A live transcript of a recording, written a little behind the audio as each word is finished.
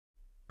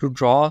To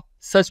draw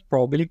such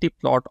probability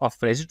plot of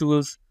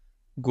residuals,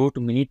 go to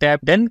Minitab,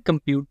 then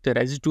compute the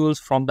residuals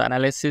from the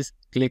analysis,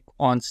 click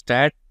on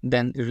Stat,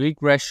 then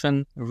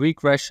Regression,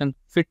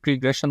 Fit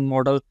Regression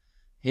Model.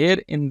 Here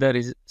in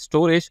the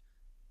storage,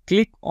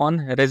 click on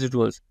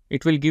Residuals.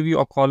 It will give you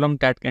a column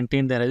that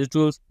contains the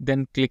residuals,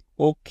 then click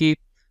OK.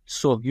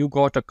 So you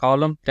got a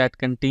column that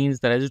contains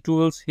the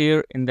residuals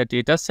here in the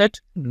data set.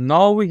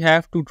 Now we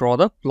have to draw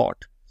the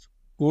plot.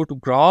 Go to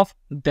Graph,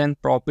 then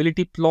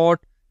Probability Plot.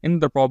 In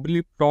the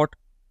probability plot,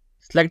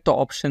 select the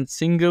option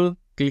Single,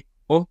 click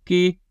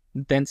OK,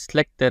 then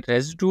select the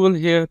residual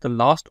here, the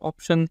last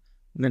option,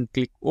 then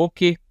click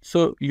OK.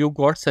 So you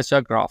got such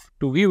a graph.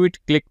 To view it,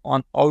 click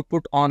on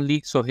Output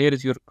Only. So here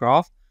is your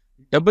graph.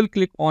 Double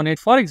click on it.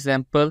 For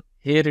example,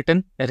 here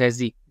written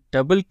Resi.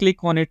 Double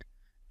click on it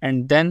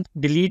and then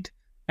delete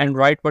and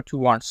write what you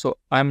want. So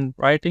I'm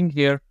writing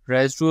here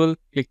residual,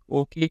 click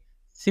OK.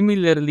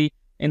 Similarly,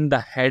 in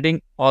the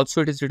heading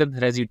also it is written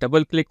Resi.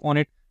 Double click on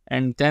it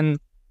and then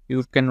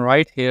you can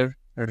write here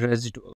residual.